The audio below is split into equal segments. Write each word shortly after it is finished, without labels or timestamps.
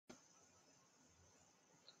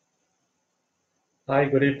Hi,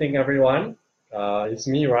 good evening, everyone. It's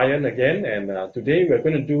me, Ryan, again, and today we're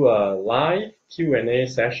going to do a live Q&A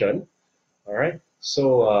session. All right.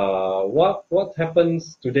 So what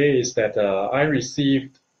happens today is that I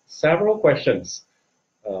received several questions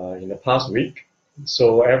in the past week.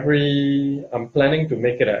 So I'm planning to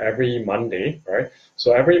make it every Monday, right?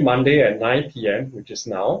 So every Monday at 9 p.m., which is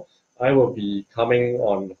now, I will be coming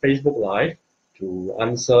on Facebook Live to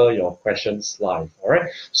answer your questions live. All right.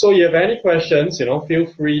 So if you have any questions, feel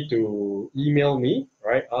free to email me,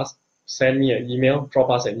 right? Send me an email, drop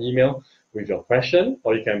us an email with your question,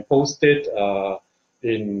 or you can post it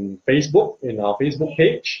in Facebook, in our Facebook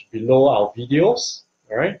page below our videos.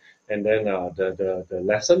 All right. And then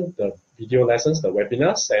the video lessons, the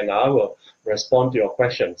webinars, and I will respond to your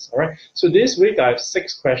questions. All right. So this week I have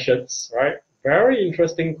 6 questions, right? Very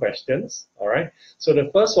interesting questions. All right. So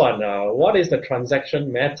the first one, what is the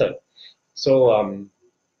transaction method? So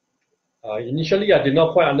initially I did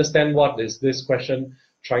not quite understand what is this question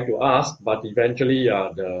trying to ask, but eventually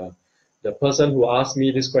the person who asked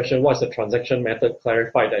me this question, what's the transaction method,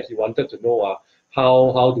 clarified that he wanted to know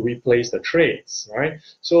how do we place the trades, right?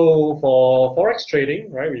 So for Forex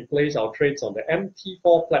trading, right, we place our trades on the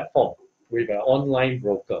MT4 platform with an online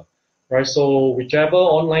broker, right? So whichever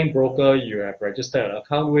online broker you have registered an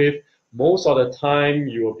account with, most of the time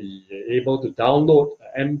you will be able to download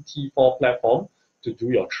an MT4 platform to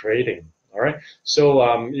do your trading, all right? So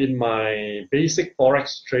in my basic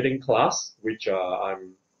Forex trading class, which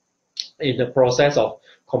I'm in the process of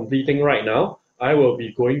completing right now, I will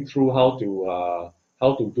be going through how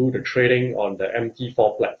to do the trading on the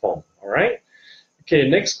MT4 platform. All right. Okay.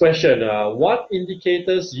 Next question. What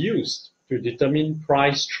indicators used to determine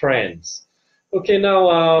price trends? Okay.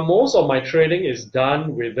 Now, most of my trading is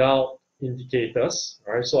done without indicators.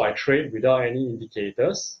 Right. So I trade without any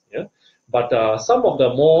indicators. Yeah. But some of the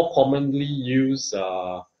more commonly used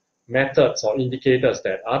methods or indicators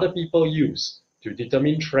that other people use to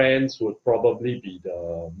determine trends would probably be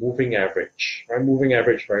the moving average, right? Moving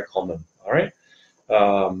average, very common, all right?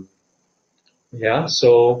 Yeah,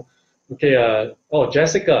 so, okay, oh,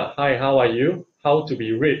 Jessica, hi, how are you? How to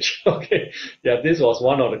be rich? Okay, yeah, this was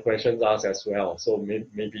one of the questions asked as well, so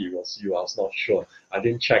maybe it was you, I was not sure. I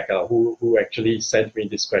didn't check who actually sent me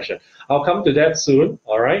this question. I'll come to that soon,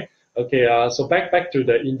 all right? Okay, so back to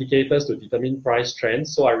the indicators to determine price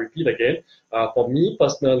trends. So I repeat again, for me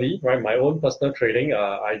personally, right, my own personal trading,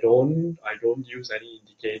 I don't use any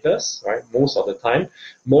indicators, right? Most of the time,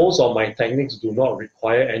 most of my techniques do not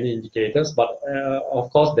require any indicators, but of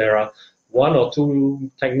course there are 1 or 2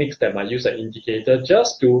 techniques that might use an indicator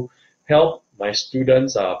just to help my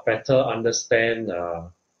students better understand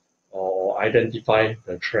or identify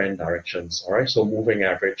the trend directions. All right, so moving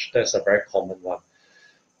average, that's a very common one.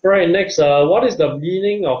 All right, next, what is the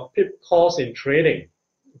meaning of pip cost in trading?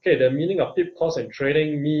 Okay, the meaning of pip cost in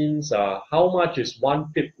trading means how much is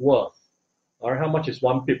 1 pip worth, or how much is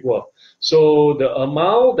 1 pip worth. So the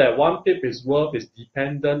amount that 1 pip is worth is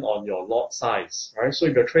dependent on your lot size, right? So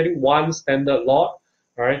if you're trading 1 standard lot,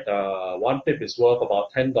 right, 1 pip is worth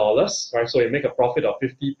about $10, right? So you make a profit of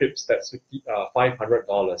 50 pips, that's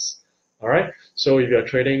 $500. All right. So if you're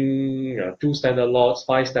trading 2 standard lots,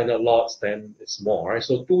 5 standard lots, then it's more, right?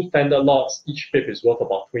 So 2 standard lots, each pip is worth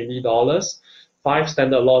about $20. 5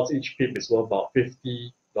 standard lots, each pip is worth about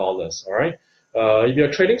 $50. All right. If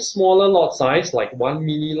you're trading smaller lot size, like 1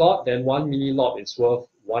 mini lot, then 1 mini lot is worth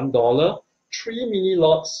 $1. 3 mini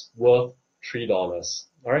lots worth $3.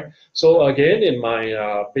 All right. So again, in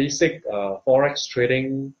my basic Forex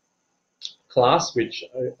trading class, which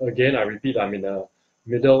again, I repeat, I'm in the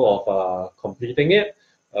middle of completing it.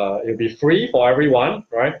 It'll be free for everyone,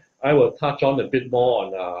 right? I will touch on a bit more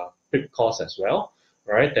on pip cost as well,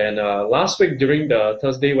 right? And last week during the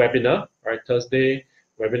Thursday webinar, right?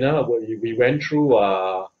 We went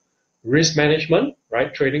through risk management,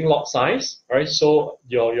 right? Trading lot size, right? So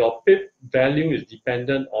your pip value is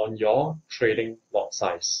dependent on your trading lot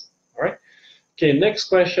size, all right? Okay, next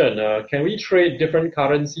question. Can we trade different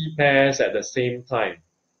currency pairs at the same time?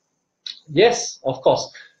 Yes, of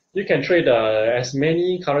course. You can trade as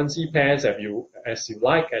many currency pairs as you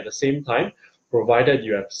like at the same time, provided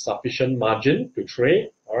you have sufficient margin to trade.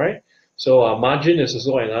 All right. So margin is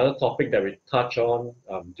also another topic that we touch on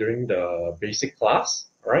during the basic class.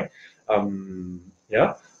 All right.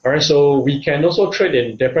 Yeah. All right. So we can also trade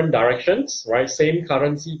in different directions. Right. Same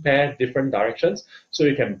currency pair, different directions. So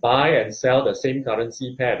you can buy and sell the same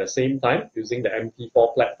currency pair at the same time using the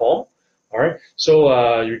MT4 platform. All right.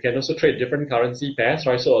 So you can also trade different currency pairs,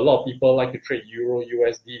 right? So a lot of people like to trade Euro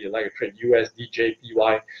USD. They like to trade USD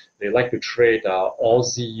JPY. They like to trade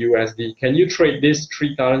Aussie USD. Can you trade these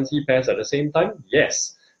three currency pairs at the same time?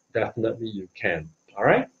 Yes, definitely you can. All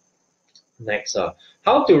right. Next,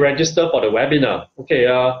 how to register for the webinar? Okay,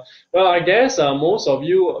 well, I guess most of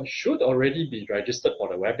you should already be registered for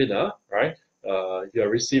the webinar, right? If you're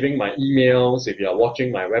receiving my emails, if you're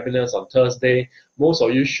watching my webinars on Thursday, most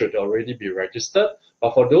of you should already be registered.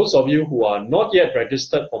 But for those of you who are not yet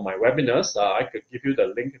registered for my webinars, I could give you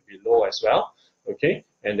the link below as well, okay?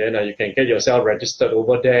 And then you can get yourself registered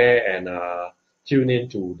over there and tune in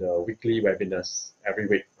to the weekly webinars every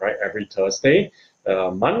week, right? Every Thursday.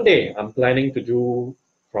 Monday, I'm planning to do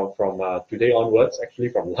from today onwards, actually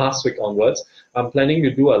from last week onwards, I'm planning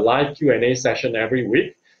to do a live Q&A session every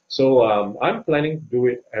week. So I'm planning to do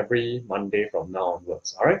it every Monday from now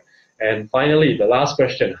onwards, all right? And finally, the last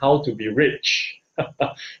question, how to be rich?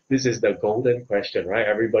 This is the golden question, right?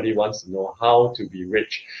 Everybody wants to know how to be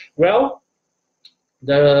rich. Well,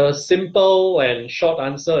 the simple and short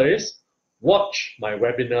answer is watch my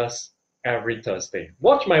webinars every Thursday.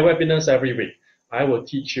 Watch my webinars every week. I will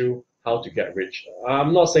teach you how to get rich.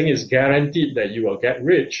 I'm not saying it's guaranteed that you will get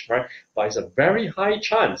rich, right? But it's a very high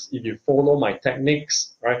chance if you follow my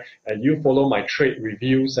techniques, right? And you follow my trade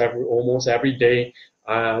reviews almost every day.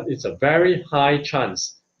 It's a very high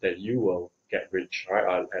chance that you will get rich,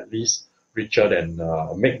 right? At least richer than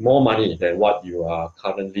make more money than what you are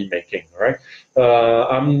currently making, right?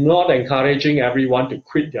 I'm not encouraging everyone to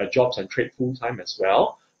quit their jobs and trade full time as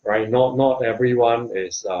well, right? Not everyone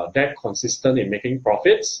is that consistent in making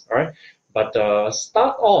profits, right? But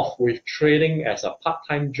start off with trading as a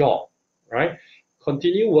part-time job, right?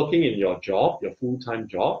 Continue working in your job, your full-time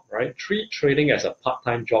job, right? Treat trading as a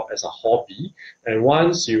part-time job, as a hobby. And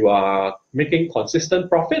once you are making consistent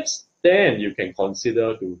profits, then you can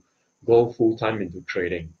consider to go full-time into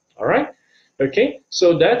trading, all right? Okay,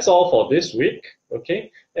 so that's all for this week,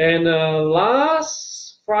 okay? And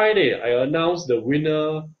last Friday, I announced the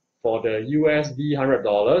winner for the USD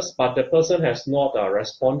 $100, but the person has not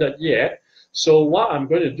responded yet. So what I'm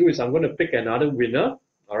going to do is I'm going to pick another winner.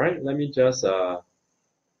 All right, let me just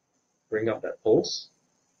bring up that post.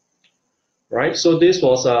 Right, so this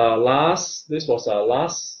was last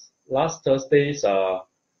Thursday's.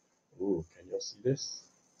 Ooh, can you see this?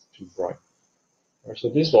 It's too bright. Right, so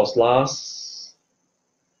this was last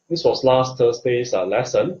Thursday's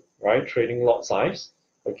lesson, right? Trading lot size.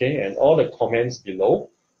 Okay, and all the comments below,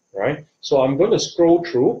 right? So I'm going to scroll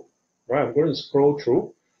through, right? I'm going to scroll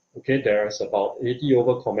through. Okay, there's about 80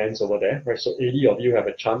 over comments over there, right? So 80 of you have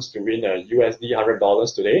a chance to win a USD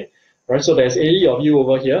 $100 today, right? So there's 80 of you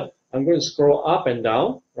over here. I'm going to scroll up and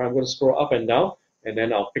down, right? I'm going to scroll up and down, and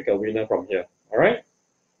then I'll pick a winner from here, all right?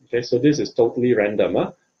 Okay, so this is totally random,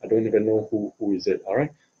 huh? I don't even know who is it, all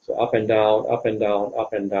right? So up and down, up and down,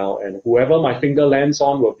 up and down, and whoever my finger lands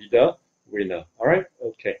on will be the winner, all right?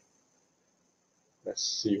 Okay. Let's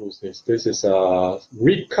see who's this. This is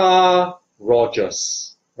Rika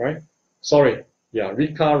Rogers, right? Sorry, yeah,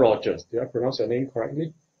 Rika Rogers. Did I pronounce your name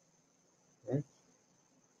correctly? Right?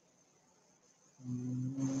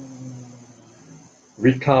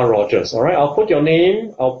 Rika Rogers. All right, I'll put your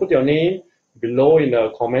name below in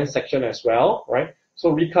the comment section as well, right?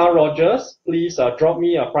 So Rika Rogers, please drop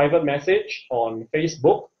me a private message on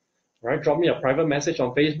Facebook, right? Drop me a private message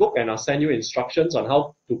on Facebook, and I'll send you instructions on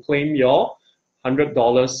how to claim your $100,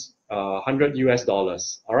 100 US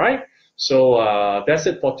dollars. All right. So that's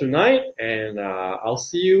it for tonight, and I'll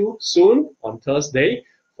see you soon on Thursday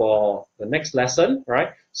for the next lesson,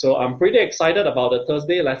 right? So I'm pretty excited about the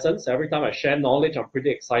Thursday lessons. Every time I share knowledge, I'm pretty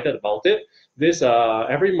excited about it. This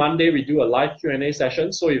every Monday we do a live Q&A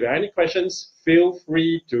session. So if you have any questions, feel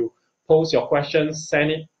free to post your questions,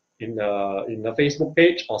 send it in the Facebook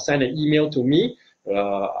page, or send an email to me.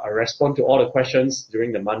 I respond to all the questions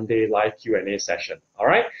during the Monday live Q&A session. All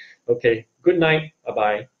right. Okay. Good night.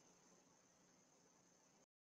 Bye-bye.